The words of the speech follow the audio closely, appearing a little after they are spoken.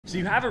So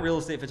you have a real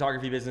estate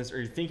photography business, or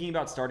you're thinking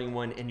about starting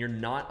one and you're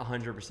not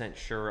 100%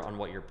 sure on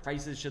what your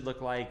prices should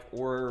look like,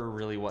 or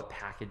really what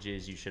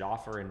packages you should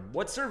offer and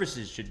what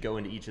services should go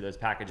into each of those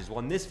packages. Well,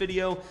 in this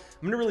video, I'm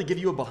gonna really give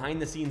you a behind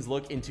the scenes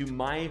look into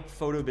my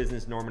photo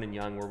business, Norman &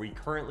 Young, where we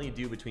currently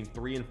do between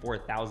 3,000 and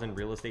 4,000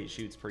 real estate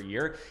shoots per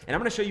year. And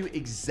I'm gonna show you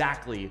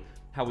exactly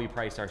how we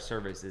price our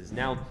services.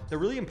 Now, the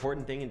really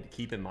important thing to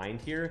keep in mind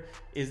here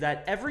is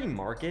that every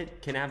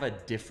market can have a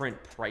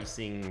different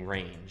pricing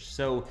range.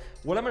 So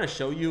what I'm gonna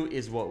show you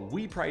is what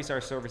we price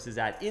our services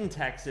at in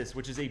Texas,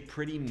 which is a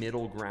pretty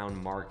middle ground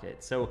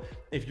market. So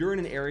if you're in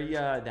an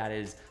area that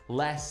is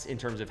less in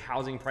terms of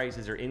housing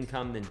prices or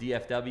income than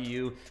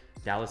DFW,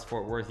 Dallas,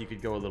 Fort Worth, you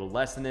could go a little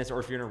less than this, or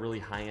if you're in a really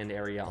high-end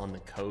area on the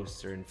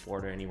coast or in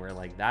Florida, anywhere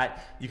like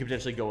that, you could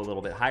potentially go a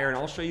little bit higher. And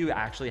I'll show you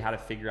actually how to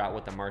figure out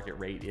what the market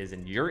rate is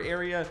in your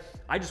area.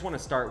 I just want to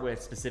start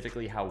with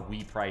specifically how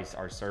we price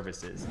our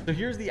services. So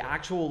here's the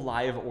actual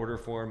live order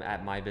form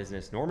at my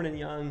business, Norman &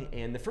 Young.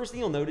 And the first thing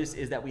you'll notice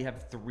is that we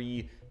have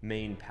 3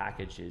 main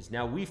packages.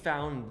 Now, we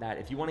found that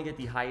if you want to get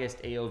the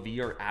highest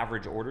AOV or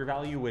average order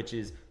value, which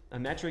is a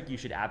metric you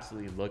should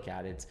absolutely look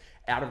at. It's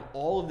out of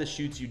all of the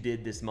shoots you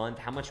did this month,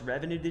 how much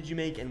revenue did you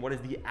make, and what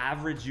is the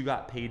average you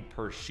got paid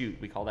per shoot?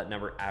 We call that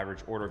number average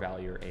order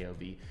value, or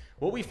AOV.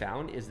 What we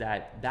found is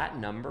that that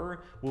number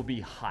will be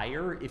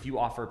higher if you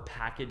offer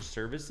package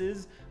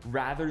services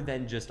rather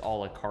than just a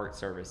la carte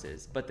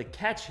services. But the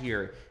catch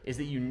here is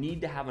that you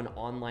need to have an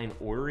online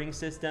ordering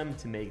system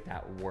to make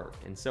that work.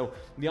 And so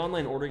the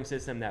online ordering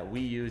system that we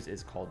use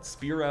is called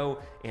Spiro,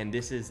 and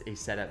this is a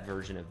setup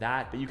version of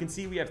that. But you can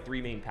see we have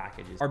 3 main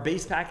packages. Our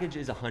base package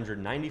is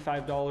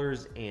 $195,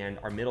 and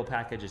our middle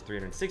package is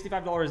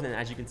 $365. And then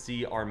as you can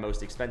see, our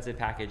most expensive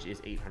package is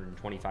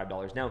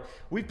 $825. Now,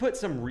 we've put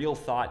some real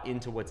thought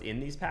into what's in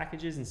these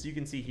packages. And so you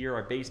can see here,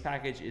 our base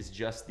package is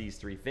just these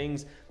 3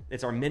 things.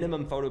 It's our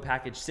minimum photo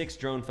package, 6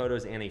 drone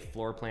photos, and a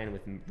floor plan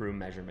with room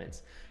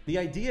measurements. The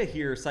idea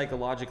here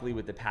psychologically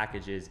with the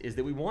packages is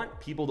that we want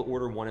people to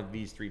order one of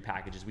these 3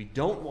 packages. We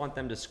don't want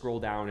them to scroll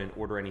down and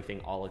order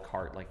anything a la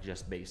carte, like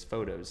just base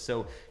photos.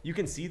 So you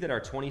can see that our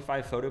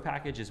 25 photo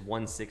package is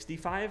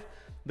 $165.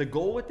 The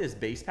goal with this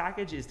base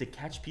package is to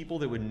catch people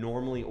that would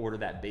normally order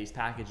that base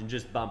package and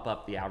just bump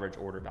up the average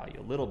order value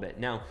a little bit.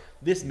 Now,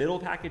 this middle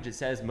package, it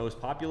says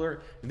most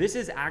popular. This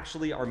is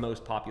actually our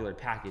most popular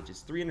package.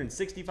 It's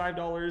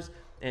 $365,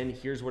 and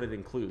here's what it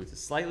includes. A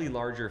slightly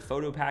larger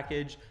photo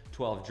package,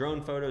 12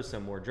 drone photos,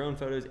 some more drone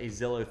photos, a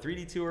Zillow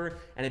 3D tour,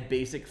 and a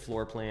basic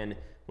floor plan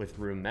with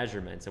room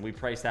measurements. And we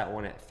price that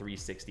one at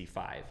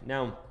 $365.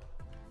 Now,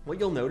 what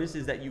you'll notice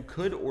is that you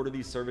could order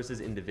these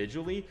services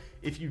individually.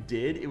 If you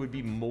did, it would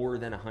be more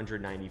than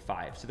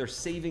 $195. So they're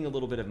saving a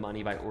little bit of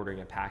money by ordering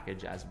a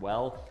package as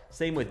well.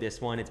 Same with this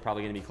one, it's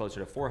probably gonna be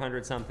closer to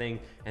 400 something,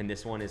 and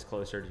this one is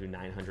closer to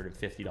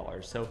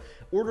 $950. So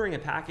ordering a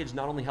package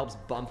not only helps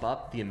bump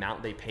up the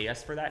amount they pay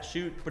us for that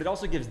shoot, but it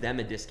also gives them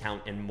a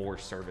discount and more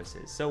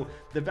services. So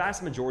the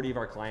vast majority of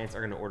our clients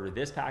are gonna order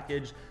this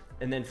package.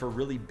 And then for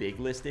really big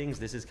listings,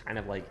 this is kind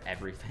of like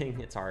everything.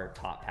 It's our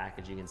top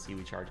package. You can see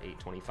we charge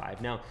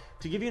 $825. Now,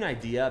 to give you an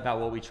idea about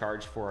what we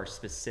charge for our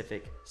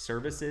specific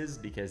services,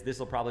 because this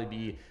will probably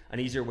be an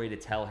easier way to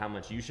tell how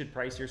much you should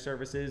price your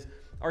services,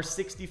 our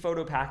 60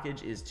 photo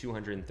package is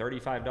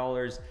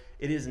 $235.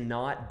 It is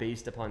not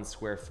based upon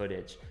square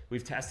footage.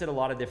 We've tested a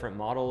lot of different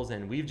models,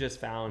 and we've just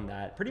found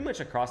that pretty much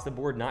across the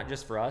board, not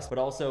just for us, but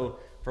also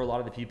for a lot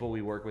of the people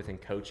we work with in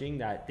coaching,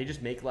 that they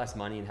just make less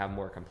money and have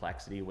more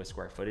complexity with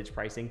square footage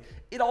pricing.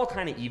 It all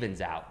kind of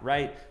evens out,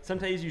 right?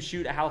 Sometimes you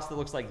shoot a house that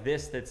looks like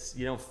this, that's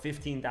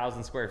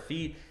 15,000 square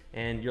feet,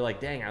 and you're like,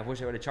 dang, I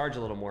wish I would have charged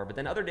a little more. But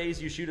then other days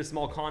you shoot a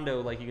small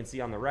condo like you can see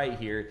on the right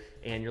here,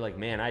 and you're like,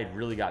 man, I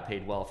really got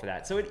paid well for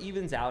that. So it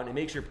evens out and it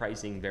makes your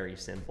pricing very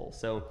simple.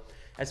 So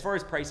as far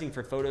as pricing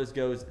for photos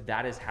goes,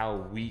 that is how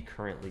we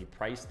currently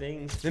price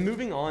things. Then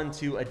moving on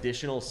to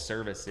additional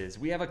services.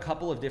 We have a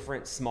couple of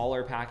different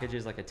smaller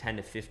packages, like a 10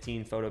 to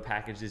 15 photo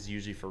packages,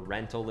 usually for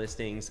rental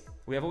listings.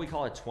 We have what we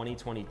call a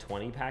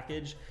 20-20-20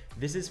 package.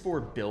 This is for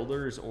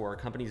builders or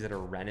companies that are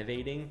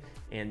renovating,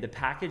 and the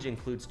package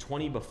includes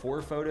 20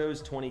 before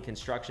photos, 20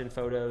 construction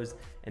photos,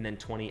 and then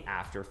 20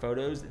 after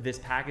photos. This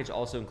package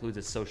also includes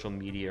a social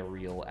media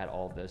reel at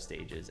all of those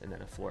stages, and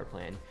then a floor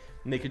plan.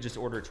 And they could just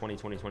order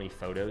 20-20-20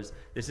 photos.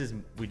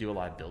 We do a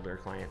lot of builder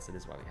clients, so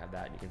this is why we have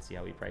that, and you can see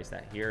how we price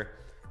that here.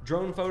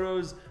 Drone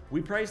photos,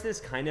 we price this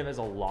kind of as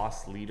a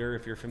loss leader,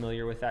 if you're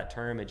familiar with that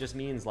term. It just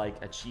means like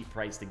a cheap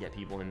price to get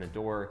people in the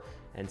door.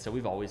 And so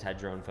we've always had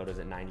drone photos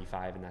at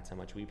 $95, and that's how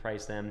much we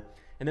price them.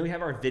 And then we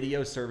have our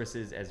video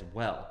services as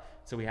well.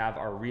 So we have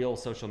our real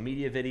social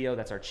media video.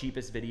 That's our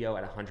cheapest video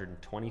at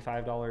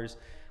 $125.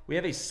 We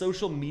have a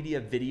social media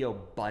video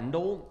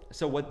bundle.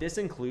 So what this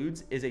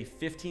includes is a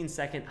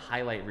 15-second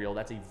highlight reel.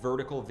 That's a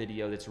vertical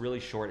video that's really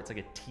short. It's like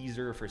a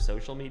teaser for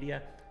social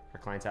media. Our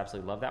clients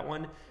absolutely love that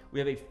one. We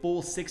have a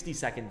full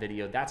 60-second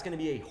video. That's gonna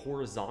be a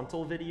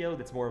horizontal video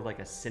that's more of like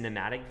a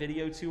cinematic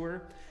video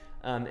tour.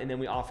 And then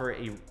we offer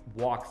a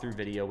walkthrough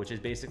video, which is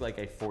basically like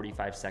a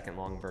 45-second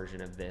long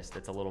version of this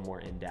that's a little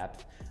more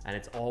in-depth, and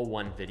it's all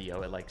one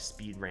video. It like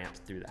speed ramps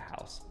through the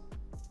house.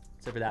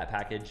 So for that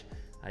package,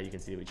 you can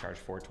see that we charge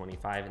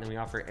 $425, and then we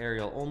offer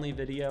aerial only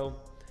video.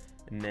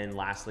 And then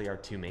lastly, our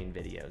two main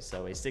videos.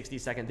 So a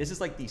 60-second, this is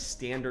like the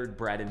standard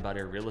bread and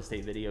butter real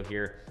estate video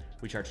here.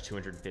 We charge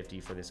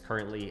 $250 for this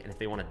currently. And if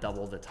they want to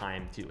double the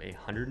time to a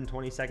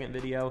 120-second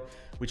video,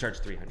 we charge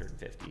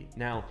 $350.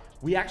 Now,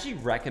 we actually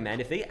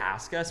recommend, if they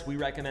ask us, we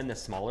recommend the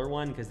smaller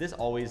one, because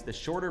the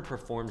shorter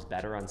performs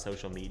better on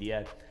social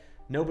media.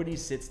 Nobody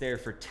sits there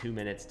for 2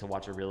 minutes to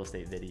watch a real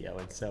estate video.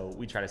 And so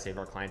we try to save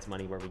our clients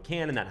money where we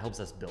can, and that helps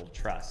us build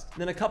trust.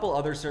 And then a couple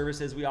other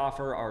services we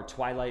offer are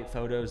twilight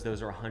photos.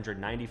 Those are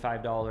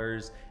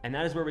 $195. And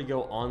that is where we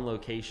go on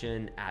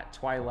location at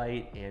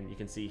twilight. And you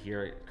can see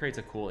here, it creates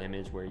a cool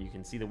image where you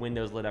can see the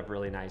windows lit up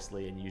really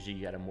nicely, and usually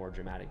you get a more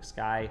dramatic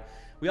sky.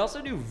 We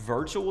also do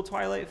virtual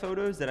twilight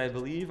photos that I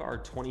believe are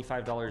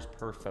 $25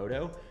 per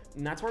photo.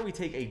 And that's where we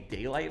take a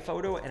daylight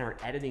photo and our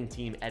editing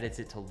team edits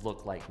it to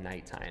look like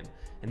nighttime.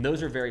 And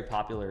those are very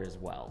popular as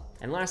well.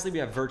 And lastly, we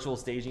have virtual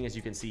staging, as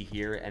you can see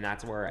here, and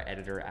that's where our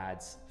editor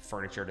adds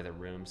furniture to the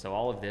room. So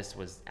all of this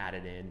was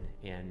added in,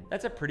 and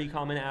that's a pretty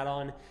common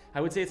add-on.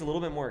 I would say it's a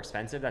little bit more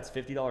expensive. That's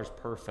 $50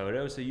 per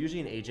photo. So usually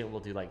an agent will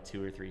do like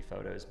 2 or 3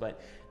 photos,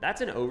 but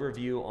that's an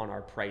overview on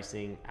our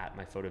pricing at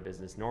my photo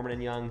business,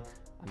 Norman & Young.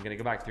 I'm gonna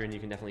go back through, and you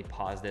can definitely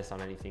pause this on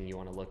anything you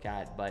wanna look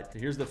at, but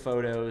here's the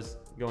photos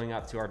going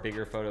up to our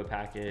bigger photo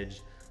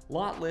package.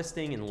 Lot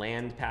listing and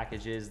land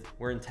packages.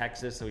 We're in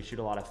Texas, so we shoot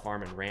a lot of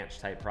farm and ranch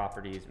type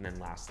properties. And then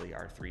lastly,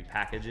 our 3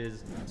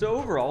 packages. So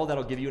overall,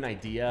 that'll give you an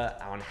idea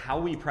on how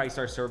we price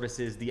our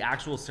services, the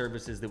actual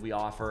services that we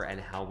offer, and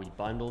how we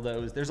bundle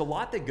those. There's a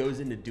lot that goes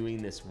into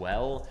doing this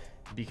well,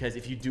 because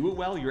if you do it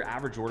well, your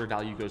average order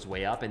value goes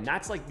way up. And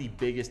that's like the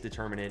biggest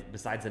determinant,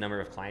 besides the number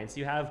of clients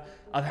you have,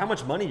 of how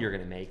much money you're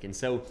gonna make. And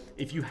so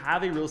if you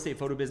have a real estate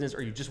photo business,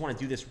 or you just wanna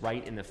do this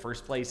right in the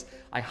first place,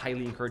 I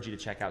highly encourage you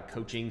to check out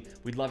coaching.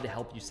 We'd love to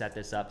help you set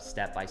this up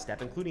step by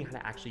step, including how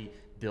to actually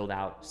build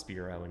out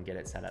Spiro and get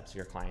it set up so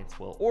your clients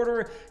will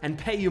order and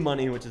pay you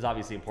money, which is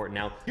obviously important.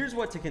 Now, here's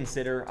what to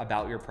consider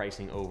about your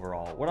pricing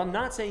overall. What I'm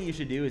not saying you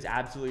should do is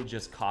absolutely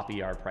just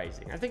copy our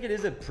pricing. I think it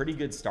is a pretty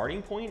good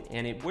starting point,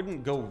 and it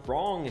wouldn't go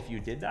wrong if you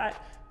did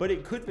that, but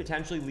it could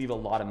potentially leave a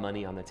lot of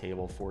money on the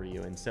table for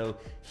you. And so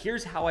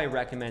here's how I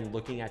recommend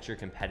looking at your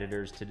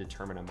competitors to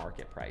determine a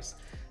market price.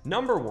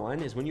 Number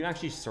one is when you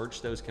actually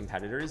search those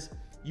competitors,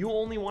 you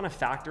only want to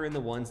factor in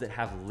the ones that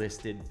have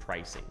listed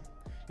pricing.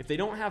 If they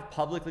don't have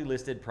publicly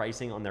listed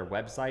pricing on their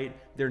website,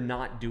 they're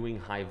not doing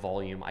high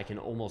volume, I can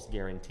almost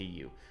guarantee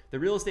you. The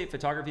real estate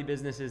photography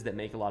businesses that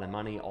make a lot of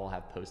money all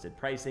have posted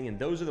pricing, and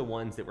those are the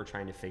ones that we're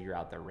trying to figure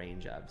out the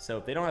range of. So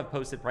if they don't have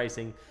posted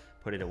pricing,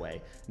 put it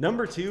away.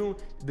 Number two,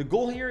 the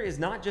goal here is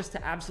not just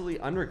to absolutely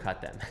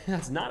undercut them.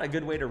 That's not a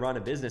good way to run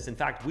a business. In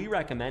fact, we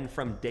recommend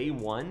from day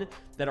one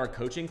that our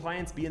coaching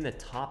clients be in the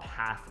top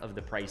half of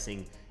the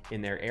pricing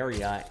in their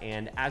area,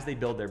 and as they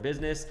build their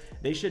business,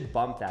 they should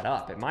bump that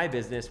up. At my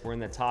business, we're in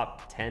the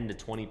top 10 to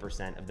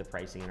 20% of the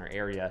pricing in our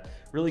area.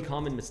 Really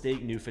common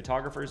mistake new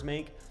photographers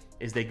make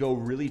is they go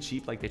really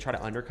cheap, like they try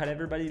to undercut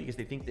everybody because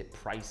they think that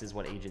price is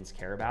what agents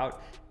care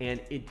about.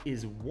 And it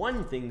is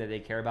one thing that they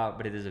care about,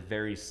 but it is a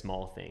very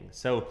small thing.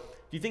 So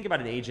if you think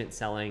about an agent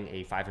selling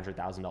a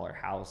 $500,000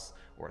 house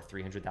or a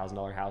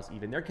 $300,000 house,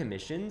 even their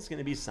commission's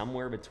gonna be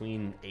somewhere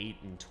between 8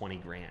 and 20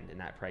 grand in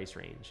that price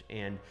range.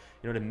 And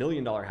you know, at $1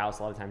 million house,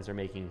 a lot of times they're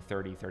making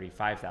 $30,000,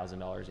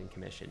 $35,000 in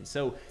commission.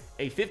 So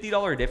a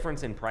 $50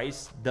 difference in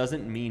price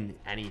doesn't mean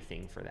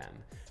anything for them.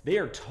 They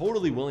are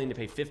totally willing to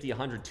pay 50,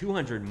 100,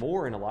 200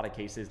 more in a lot of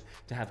cases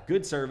to have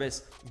good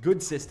service,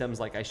 good systems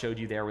like I showed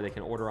you there where they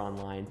can order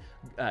online,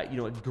 you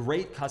know, a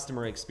great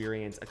customer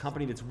experience, a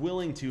company that's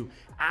willing to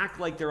act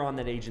like they're on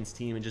that agent's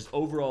team and just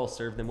overall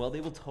serve them well.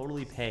 They will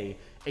totally pay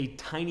a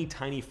tiny,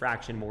 tiny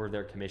fraction more of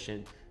their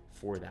commission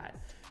for that.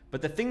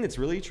 But the thing that's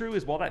really true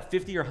is while that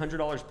 $50 or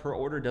 $100 per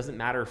order doesn't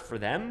matter for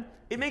them,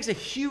 it makes a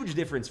huge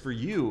difference for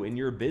you in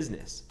your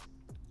business.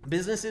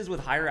 Businesses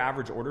with higher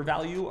average order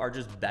value are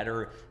just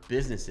better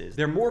businesses.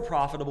 They're more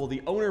profitable,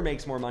 the owner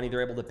makes more money,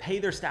 they're able to pay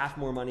their staff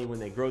more money when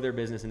they grow their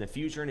business in the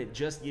future, and it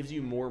just gives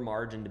you more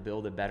margin to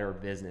build a better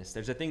business.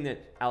 There's a thing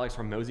that Alex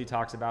Hormozi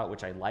talks about,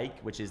 which I like,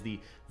 which is the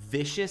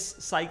vicious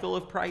cycle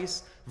of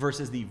price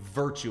versus the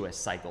virtuous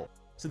cycle.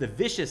 So the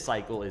vicious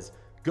cycle is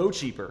go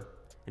cheaper,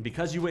 and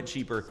because you went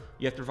cheaper,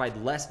 you have to provide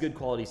less good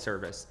quality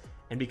service.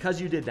 And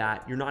because you did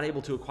that, you're not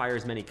able to acquire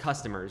as many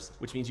customers,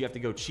 which means you have to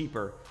go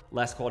cheaper,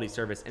 less quality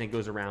service, and it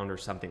goes around or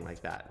something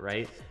like that,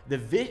 right? The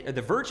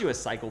virtuous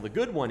cycle, the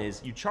good one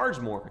is you charge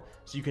more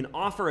so you can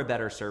offer a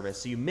better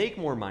service, so you make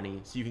more money,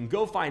 so you can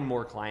go find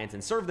more clients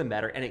and serve them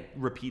better, and it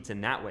repeats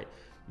in that way.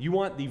 You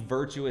want the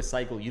virtuous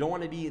cycle. You don't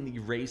want to be in the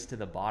race to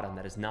the bottom.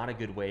 That is not a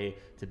good way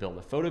to build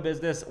a photo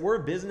business or a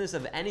business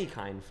of any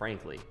kind,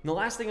 frankly. And the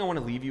last thing I want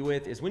to leave you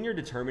with is when you're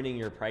determining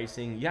your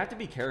pricing, you have to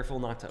be careful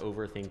not to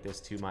overthink this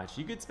too much.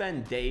 You could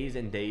spend days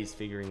and days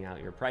figuring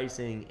out your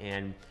pricing,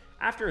 and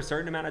after a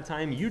certain amount of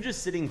time, you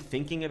just sitting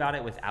thinking about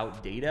it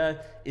without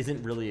data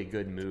isn't really a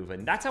good move.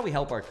 And that's how we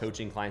help our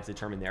coaching clients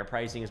determine their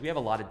pricing, is we have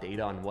a lot of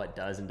data on what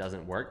does and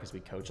doesn't work because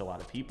we coach a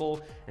lot of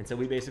people. And so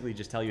we basically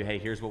just tell you, hey,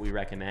 here's what we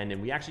recommend.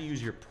 And we actually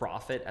use your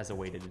profit as a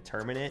way to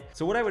determine it.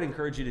 So what I would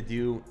encourage you to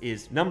do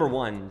is, number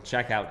one,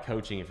 check out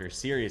coaching if you're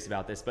serious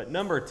about this. But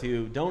number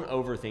two, don't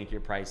overthink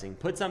your pricing.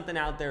 Put something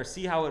out there,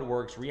 see how it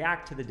works,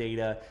 react to the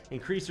data,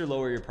 increase or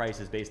lower your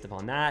prices based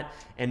upon that.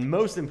 And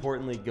most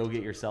importantly, go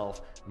get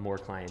yourself more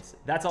clients.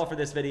 That's all for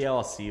this video.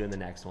 I'll see you in the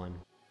next one.